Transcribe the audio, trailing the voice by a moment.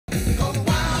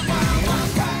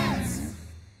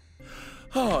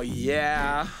Oh,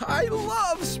 yeah, I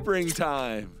love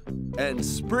springtime. And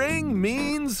spring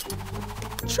means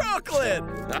chocolate.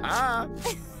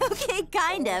 Okay,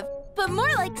 kind of. But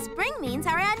more like spring means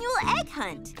our annual egg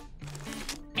hunt.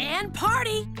 And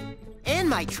party. And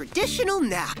my traditional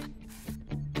nap.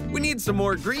 We need some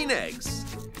more green eggs.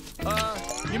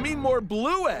 You mean more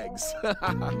blue eggs?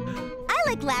 I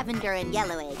like lavender and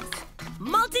yellow eggs.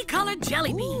 Multicolored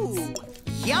jelly beans. Ooh,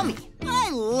 yummy.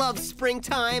 I love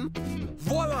springtime.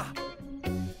 Voila!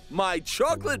 My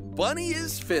chocolate bunny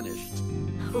is finished.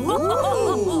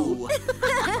 Ooh.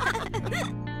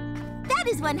 That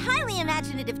is one highly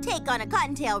imaginative take on a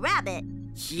cottontail rabbit.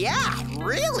 Yeah,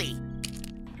 really?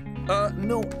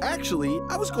 No, actually,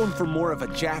 I was going for more of a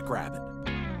jackrabbit.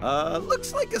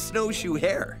 Looks like a snowshoe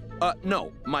hare.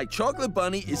 No, my chocolate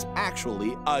bunny is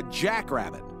actually a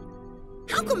jackrabbit.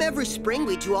 How come every spring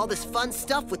we do all this fun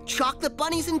stuff with chocolate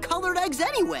bunnies and colored eggs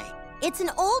anyway? It's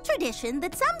an old tradition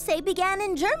that some say began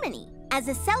in Germany as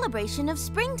a celebration of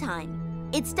springtime.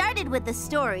 It started with the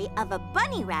story of a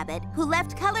bunny rabbit who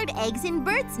left colored eggs in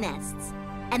birds' nests.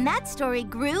 And that story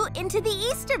grew into the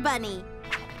Easter Bunny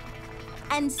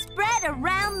and spread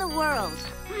around the world.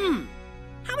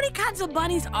 How many kinds of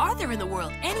bunnies are there in the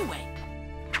world anyway?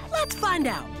 Let's find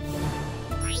out.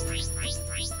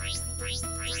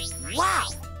 Wow,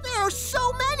 there are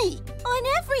so many! On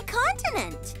every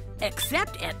continent.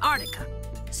 Except Antarctica.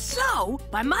 So,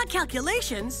 by my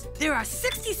calculations, there are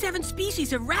 67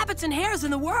 species of rabbits and hares in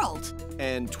the world.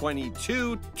 And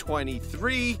 22,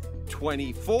 23,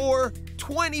 24,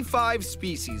 25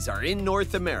 species are in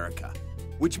North America,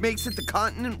 which makes it the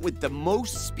continent with the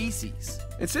most species.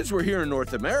 And since we're here in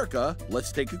North America,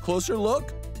 let's take a closer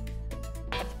look.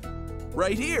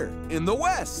 Right here in the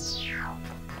West.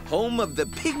 Home of the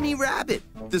pygmy rabbit,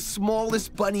 the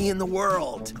smallest bunny in the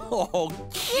world. Oh,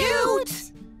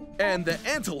 Cute! And the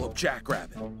antelope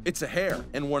jackrabbit. It's a hare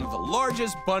and one of the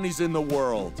largest bunnies in the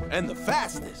world, and the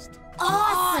fastest.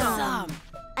 Awesome!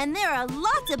 And there are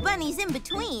lots of bunnies in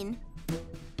between.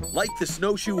 Like the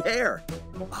snowshoe hare.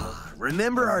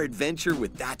 Remember our adventure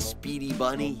with that speedy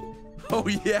bunny? Oh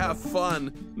yeah,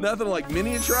 fun. Nothing like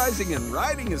miniaturizing and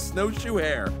riding a snowshoe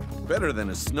hare. Better than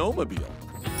a snowmobile.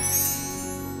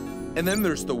 And then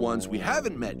there's the ones we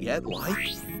haven't met yet,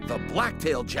 like the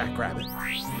black-tailed jackrabbit,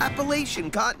 Appalachian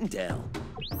cottontail,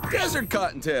 desert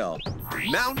cottontail,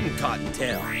 mountain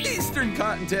cottontail, eastern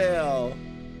cottontail.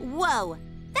 Whoa,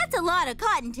 that's a lot of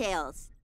cottontails.